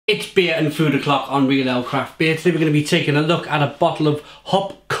It's Beer and Food O'Clock on Real Ale Craft Beer. Today we're going to be taking a look at a bottle of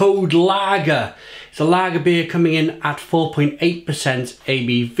Hop Code Lager. It's a lager beer coming in at 4.8%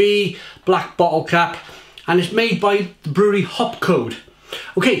 ABV, black bottle cap, and it's made by the brewery Hop Code.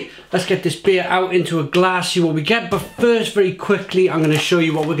 Okay, let's get this beer out into a glass, see what we get. But first, very quickly, I'm going to show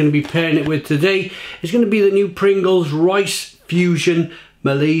you what we're going to be pairing it with today. It's going to be the new Pringles Rice Fusion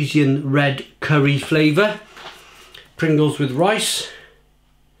Malaysian Red Curry flavour. Pringles with rice.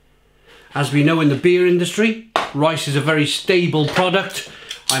 As we know in the beer industry, rice is a very stable product.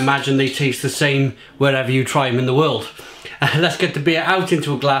 I imagine they taste the same wherever you try them in the world. Let's get the beer out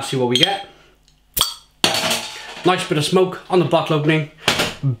into a glass, see what we get. Nice bit of smoke on the bottle opening.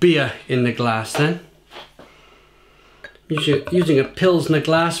 Beer in the glass then. Using a Pilsner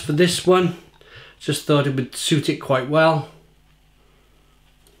glass for this one. Just thought it would suit it quite well.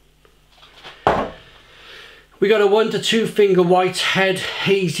 We got a 1 to 2 finger white head,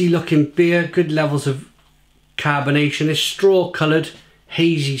 hazy looking beer, good levels of carbonation. It's straw coloured,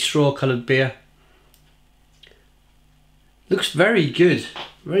 hazy straw coloured beer. Looks very good,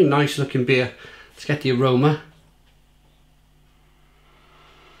 very nice looking beer. Let's get the aroma.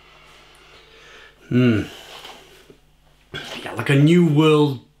 Yeah, like a New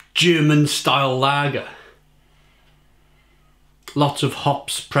World German style lager. Lots of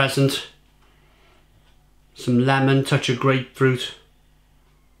hops present. Some lemon, touch of grapefruit,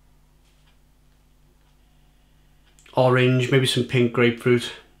 orange, maybe some pink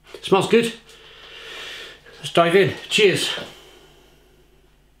grapefruit. Smells good. Let's dive in. Cheers.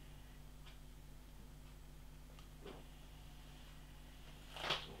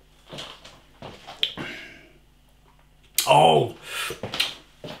 Oh,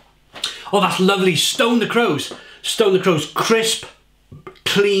 that's lovely. Stone the Crows. Stone the Crows, crisp,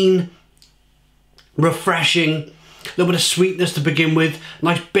 clean, refreshing, a little bit of sweetness to begin with,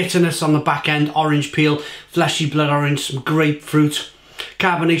 nice bitterness on the back end, orange peel, fleshy blood orange, some grapefruit.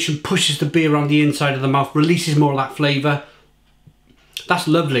 Carbonation pushes the beer on the inside of the mouth, releases more of that flavour. That's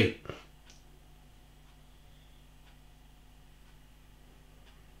lovely.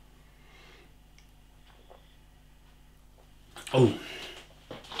 Oh,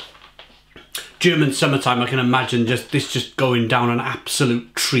 German summertime, I can imagine this just going down an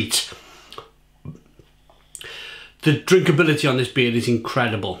absolute treat. The drinkability on this beer is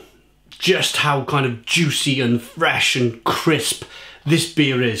incredible. Just how kind of juicy and fresh and crisp this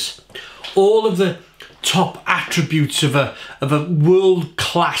beer is. All of the top attributes of a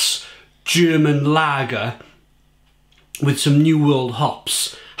world-class German lager with some New World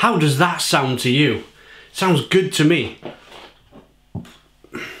hops. How does that sound to you? Sounds good to me.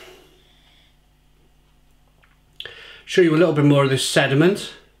 Show you a little bit more of this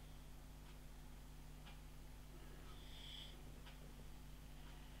sediment.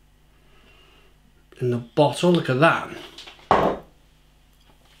 In the bottle, look at that.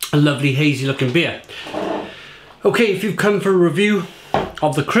 A lovely hazy looking beer. Okay, if you've come for a review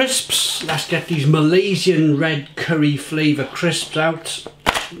of the crisps, let's get these Malaysian Red Curry flavour crisps out.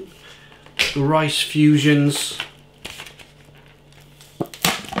 The rice fusions.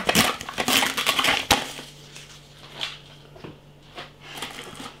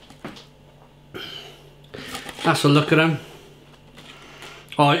 That's a look at them.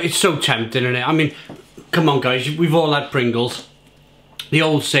 Oh, it's so tempting, isn't it? I mean, come on guys, we've all had Pringles. The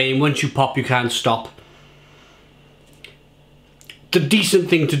old saying, once you pop, you can't stop. The decent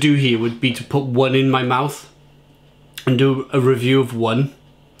thing to do here would be to put one in my mouth and do a review of one.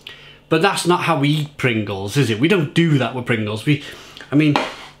 But that's not how we eat Pringles, is it? We don't do that with Pringles. We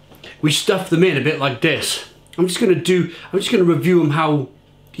stuff them in a bit like this. I'm just gonna review them how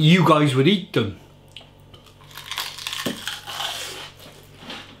you guys would eat them.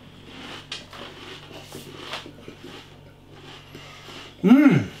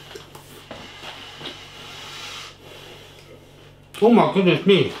 Oh my goodness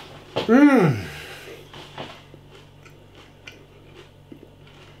me. Do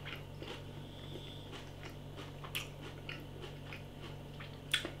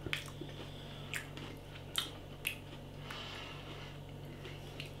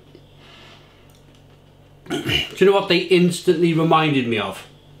you know what they instantly reminded me of?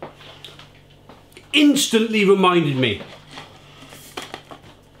 Instantly reminded me.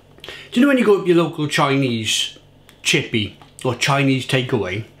 Do you know when you go up your local Chinese chippy or Chinese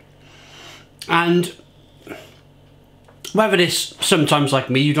takeaway, and whether it's sometimes like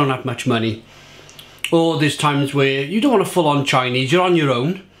me, you don't have much money, or there's times where you don't want a full-on Chinese, you're on your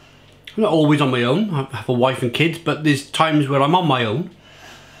own. I'm not always on my own, I have a wife and kids, but there's times where I'm on my own.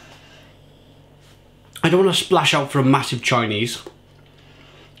 I don't want to splash out for a massive Chinese.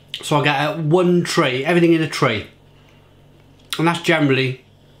 So I get one tray, everything in a tray. And that's generally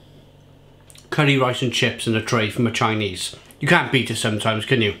curry, rice and chips in a tray from a Chinese. You can't beat it sometimes,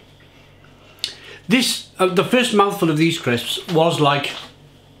 can you? This, the first mouthful of these crisps was like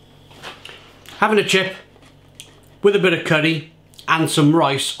having a chip with a bit of curry and some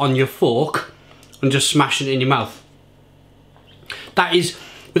rice on your fork and just smashing it in your mouth. That is,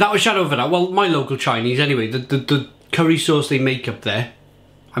 without a shadow of a doubt, well, my local Chinese anyway, the curry sauce they make up there,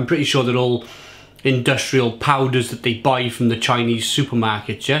 I'm pretty sure they're all industrial powders that they buy from the Chinese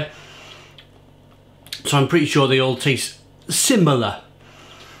supermarkets, yeah? So I'm pretty sure they all taste similar.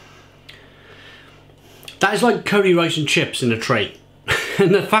 That is like curry, rice and chips in a tray.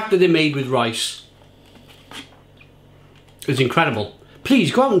 And the fact that they're made with rice is incredible.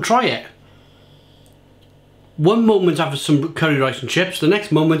 Please go out and try it. One moment have some curry, rice and chips, the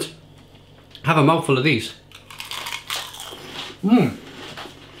next moment have a mouthful of these. Mmm.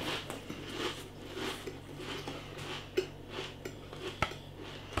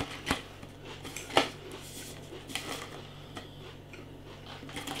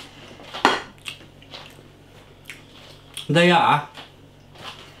 They are,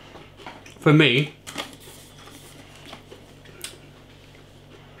 for me,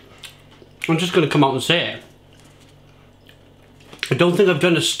 I'm just going to come out and say it. I don't think I've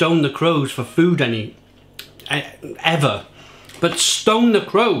done a Stone the Crows for food ever. But Stone the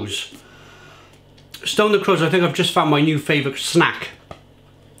Crows. Stone the Crows, I think I've just found my new favourite snack.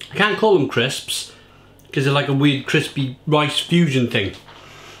 I can't call them crisps, because they're like a weird crispy rice fusion thing.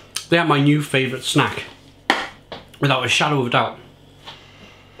 They are my new favourite snack. Without a shadow of a doubt.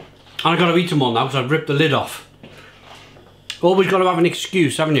 And I've got to eat them all now because I've ripped the lid off. Always got to have an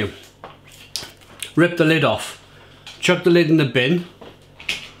excuse, haven't you? Rip the lid off. Chuck the lid in the bin.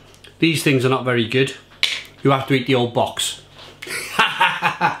 These things are not very good. You have to eat the old box.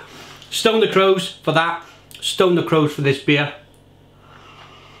 Stone the Crows for that. Stone the Crows for this beer.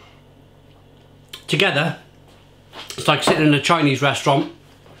 Together, it's like sitting in a Chinese restaurant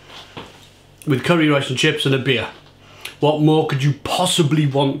with curry, rice and chips and a beer. What more could you possibly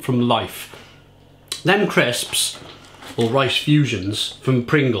want from life? Them crisps, or rice fusions from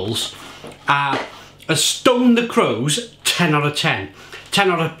Pringles, are a Stone the Crows 10 out of 10.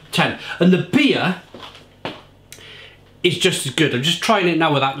 10 out of 10. And the beer is just as good. I'm just trying it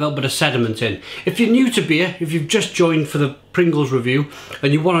now with that little bit of sediment in. If you're new to beer, if you've just joined for the Pringles review,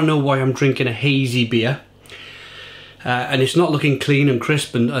 and you want to know why I'm drinking a hazy beer, and it's not looking clean and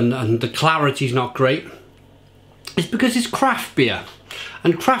crisp and the clarity's not great, it's because it's craft beer.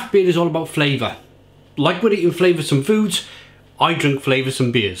 And craft beer is all about flavour. Like we're eating flavoursome foods, I drink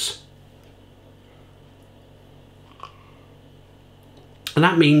flavoursome beers. And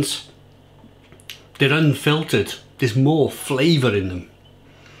that means they're unfiltered. There's more flavour in them.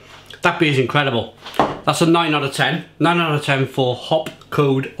 That beer's incredible. That's a 9 out of 10. 9 out of 10 for Hop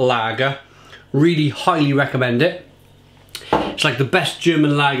Code Lager. Really highly recommend it. It's like the best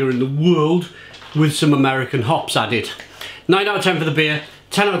German lager in the world with some American hops added. 9 out of 10 for the beer,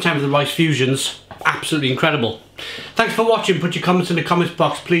 10 out of 10 for the rice fusions. Absolutely incredible. Thanks for watching. Put your comments in the comments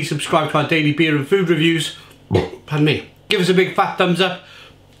box. Please subscribe to our daily beer and food reviews. Pardon me. Give us a big fat thumbs up.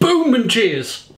 Boom and cheers.